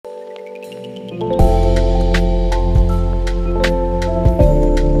Welcome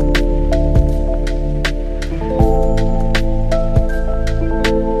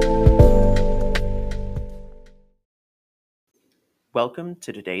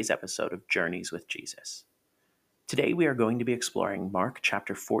to today's episode of Journeys with Jesus. Today we are going to be exploring Mark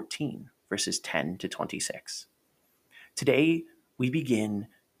chapter 14, verses 10 to 26. Today we begin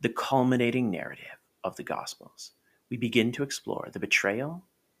the culminating narrative of the Gospels. We begin to explore the betrayal,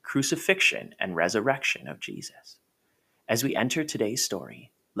 crucifixion, and resurrection of Jesus. As we enter today's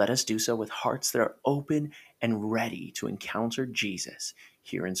story, let us do so with hearts that are open and ready to encounter Jesus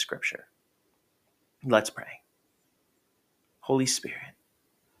here in Scripture. Let's pray. Holy Spirit,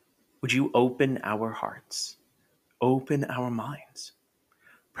 would you open our hearts, open our minds,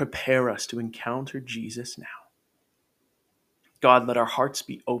 prepare us to encounter Jesus now. God, let our hearts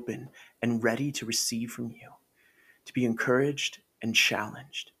be open and ready to receive from you, to be encouraged and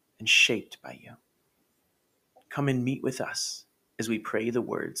challenged and shaped by you. Come and meet with us as we pray the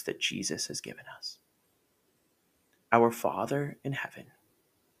words that Jesus has given us. Our Father in heaven,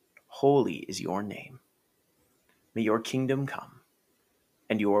 holy is your name. May your kingdom come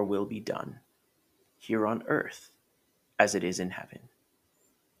and your will be done here on earth as it is in heaven.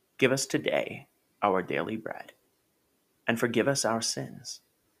 Give us today our daily bread, and forgive us our sins,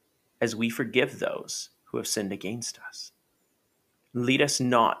 as we forgive those who have sinned against us. Lead us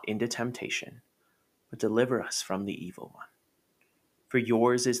not into temptation, but deliver us from the evil one. For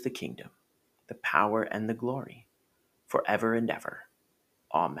yours is the kingdom, the power, and the glory, forever and ever.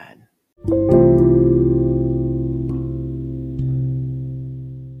 Amen.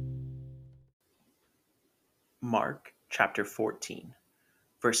 Mark chapter 14,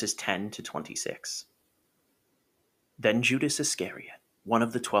 verses 10 to 26. Then Judas Iscariot, one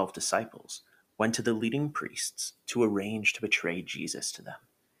of the 12 disciples, went to the leading priests to arrange to betray Jesus to them.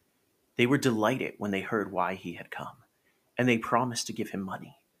 They were delighted when they heard why he had come, and they promised to give him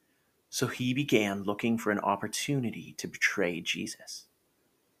money. So he began looking for an opportunity to betray Jesus.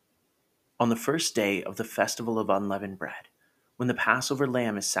 On the first day of the festival of unleavened bread, when the Passover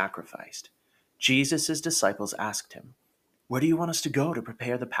lamb is sacrificed, Jesus' disciples asked him, "Where do you want us to go to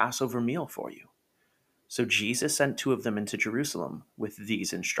prepare the Passover meal for you?" So Jesus sent 2 of them into Jerusalem with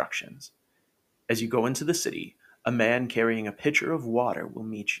these instructions. As you go into the city, a man carrying a pitcher of water will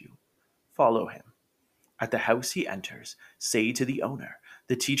meet you. Follow him. At the house he enters, say to the owner,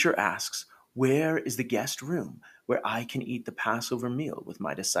 "The teacher asks, 'Where is the guest room where I can eat the Passover meal with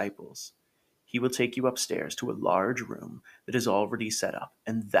my disciples?' He will take you upstairs to a large room that is already set up,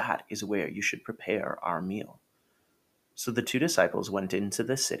 and that is where you should prepare our meal." So the 2 disciples went into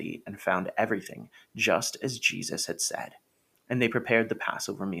the city and found everything just as Jesus had said, and they prepared the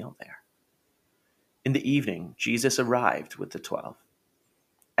Passover meal there. In the evening, Jesus arrived with the 12.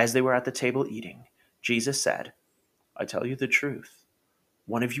 As they were at the table eating, Jesus said, "I tell you the truth,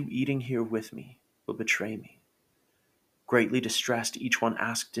 one of you eating here with me will betray me." Greatly distressed, each one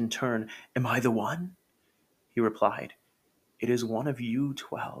asked in turn, "Am I the one?" He replied, "It is one of you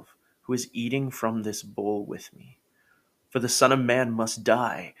 12 who is eating from this bowl with me. For the Son of Man must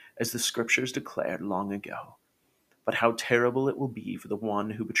die, as the Scriptures declared long ago. But how terrible it will be for the one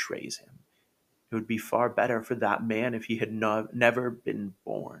who betrays him. It would be far better for that man if he had never been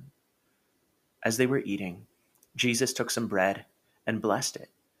born." As they were eating, Jesus took some bread and blessed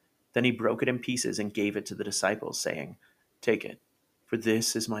it. Then he broke it in pieces and gave it to the disciples, saying, "Take it, for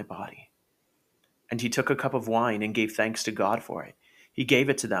this is my body." And he took a cup of wine and gave thanks to God for it. He gave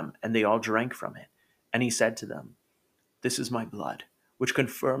it to them, and they all drank from it. And he said to them, "This is my blood, which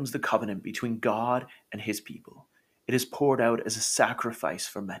confirms the covenant between God and his people. It is poured out as a sacrifice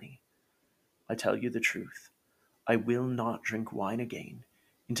for many. I tell you the truth, I will not drink wine again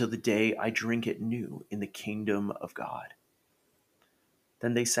until the day I drink it new in the kingdom of God."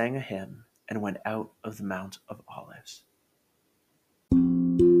 Then they sang a hymn and went out of the Mount of Olives.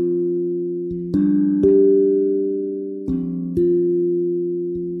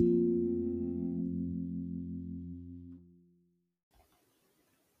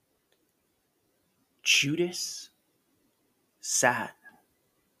 Judas sat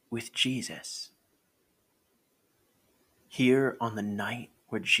with Jesus here on the night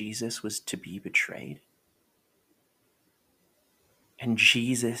where Jesus was to be betrayed. And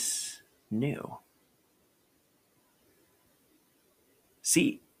Jesus knew.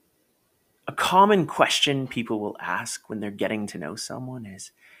 See, a common question people will ask when they're getting to know someone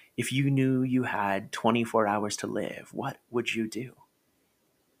is, if you knew you had 24 hours to live, what would you do?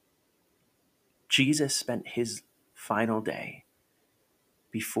 Jesus spent his final day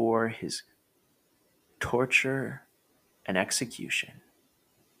before his torture and execution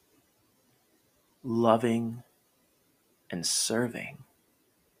loving and serving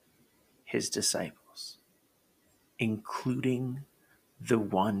his disciples, including the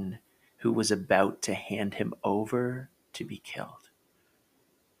one who was about to hand him over to be killed.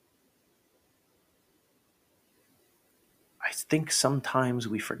 I think sometimes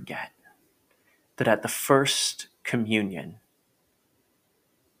we forget that at the first communion,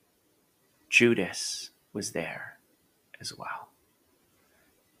 Judas was there as well.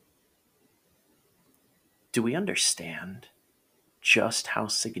 Do we understand just how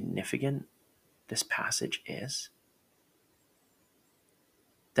significant this passage is?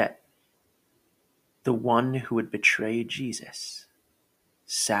 That the one who would betray Jesus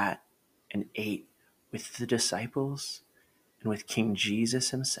sat and ate with the disciples and with King Jesus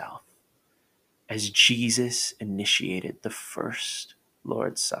himself as Jesus initiated the first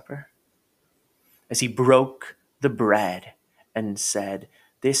Lord's Supper, as he broke the bread and said,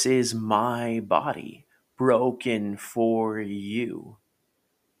 "This is my body broken for you."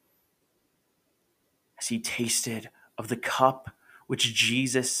 As he tasted of the cup which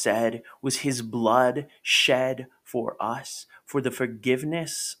Jesus said was his blood shed for us, for the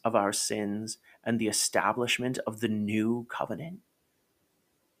forgiveness of our sins and the establishment of the new covenant.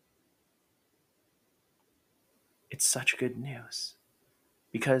 It's such good news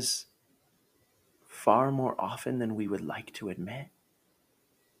because far more often than we would like to admit,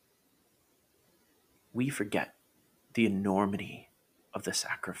 we forget the enormity of the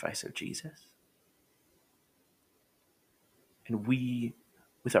sacrifice of Jesus. And we,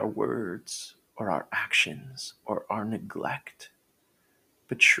 with our words or our actions or our neglect,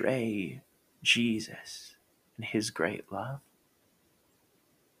 betray Jesus and his great love.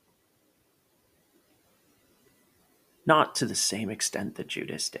 Not to the same extent that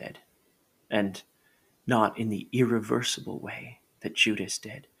Judas did, and not in the irreversible way that Judas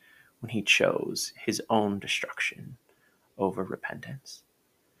did when he chose his own destruction over repentance.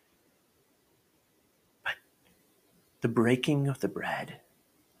 But the breaking of the bread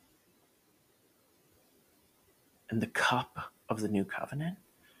and the cup of the new covenant,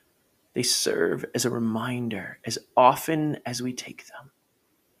 they serve as a reminder, as often as we take them,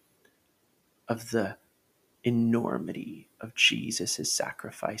 of the enormity of Jesus'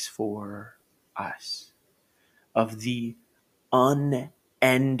 sacrifice for us, of the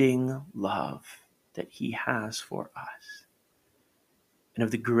unending love that he has for us, and of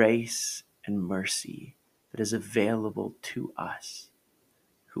the grace and mercy that is available to us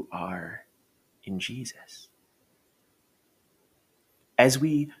who are in Jesus. As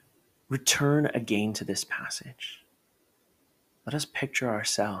we return again to this passage, let us picture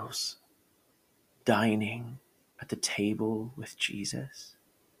ourselves dining at the table with Jesus,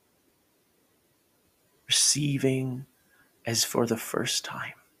 receiving as for the first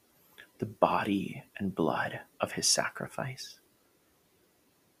time the body and blood of his sacrifice.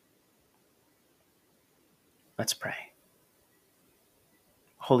 Let's pray.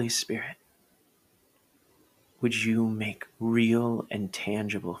 Holy Spirit, would you make real and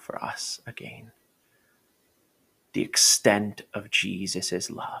tangible for us again the extent of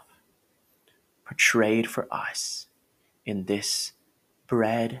Jesus' love portrayed for us in this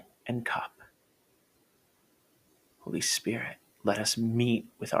bread and cup. Holy Spirit, let us meet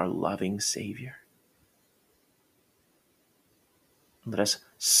with our loving Savior. Let us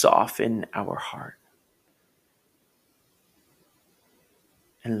soften our heart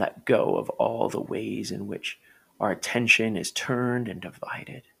and let go of all the ways in which our attention is turned and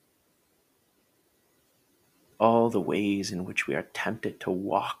divided. All the ways in which we are tempted to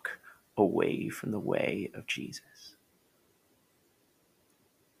walk away from the way of Jesus.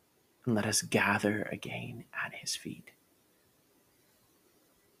 And let us gather again at his feet.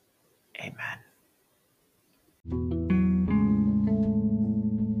 Amen.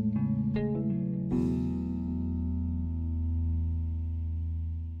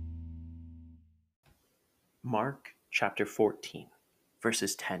 Mark chapter 14,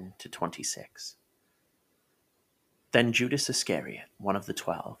 verses 10 to 26. Then Judas Iscariot, one of the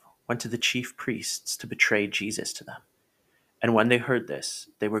 12, went to the chief priests to betray Jesus to them. And when they heard this,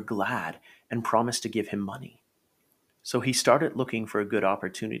 they were glad and promised to give him money. So he started looking for a good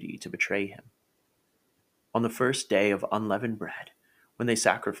opportunity to betray him. On the first day of unleavened bread, when they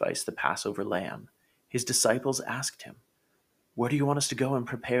sacrificed the Passover lamb, his disciples asked him, "Where do you want us to go and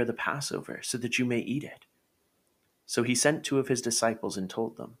prepare the Passover so that you may eat it?" So he sent 2 of his disciples and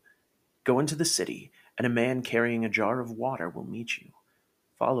told them, "Go into the city, and a man carrying a jar of water will meet you.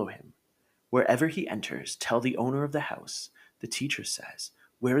 Follow him. Wherever he enters, tell the owner of the house, 'The teacher says,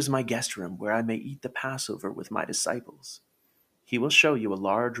 where is my guest room where I may eat the Passover with my disciples?' He will show you a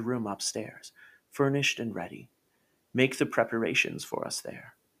large room upstairs. furnished and ready. Make the preparations for us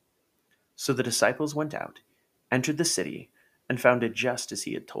there." So the disciples went out, entered the city, and found it just as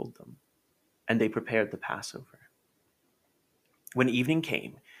he had told them, and they prepared the Passover. When evening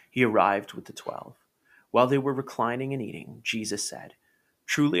came, he arrived with the 12. While they were reclining and eating, Jesus said,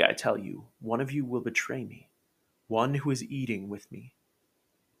 "Truly I tell you, one of you will betray me, one who is eating with me."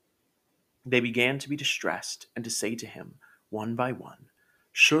 They began to be distressed and to say to him, one by one,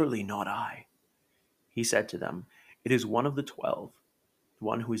 "Surely not I." He said to them, "It is one of the 12, the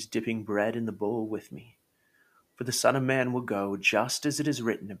one who is dipping bread in the bowl with me. For the Son of Man will go just as it is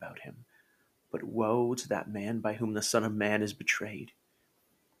written about him. But woe to that man by whom the Son of Man is betrayed.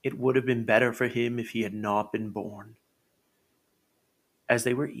 It would have been better for him if he had not been born." As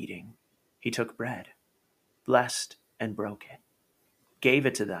they were eating, he took bread, blessed and broke it, gave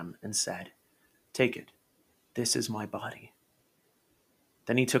it to them, and said, "Take it, this is my body."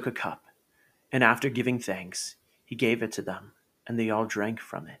 Then he took a cup, and after giving thanks, he gave it to them, and they all drank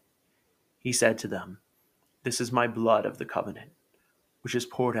from it. He said to them, "This is my blood of the covenant, which is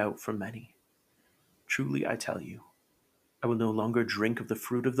poured out for many. Truly I tell you, I will no longer drink of the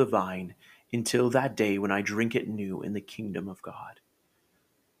fruit of the vine until that day when I drink it new in the kingdom of God."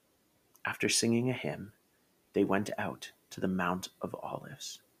 After singing a hymn, they went out to the Mount of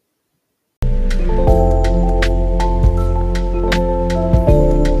Olives.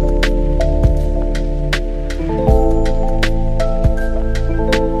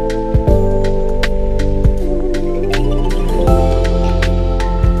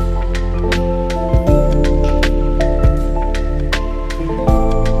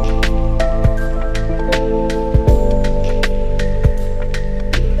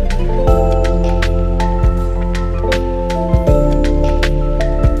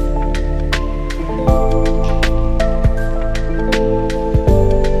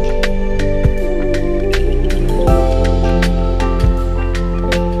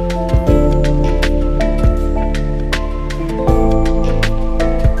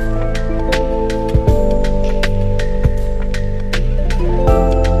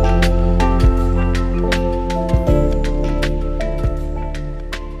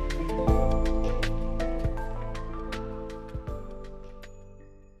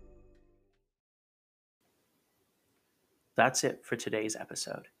 That's it for today's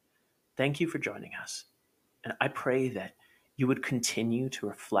episode. Thank you for joining us, and I pray that you would continue to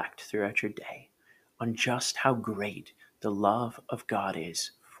reflect throughout your day on just how great the love of God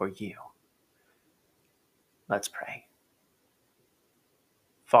is for you. Let's pray.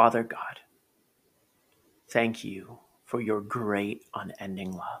 Father God, thank you for your great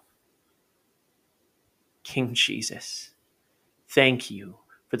unending love. King Jesus, thank you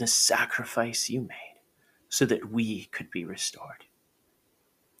for the sacrifice you made so that we could be restored.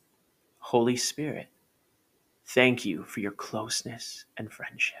 Holy Spirit, thank you for your closeness and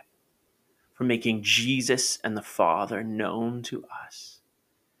friendship, for making Jesus and the Father known to us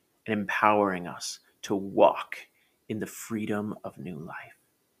and empowering us to walk in the freedom of new life.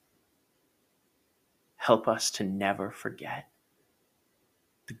 Help us to never forget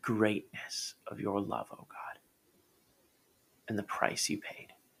the greatness of your love, O God, and the price you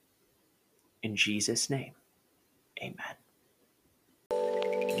paid. In Jesus' name, amen.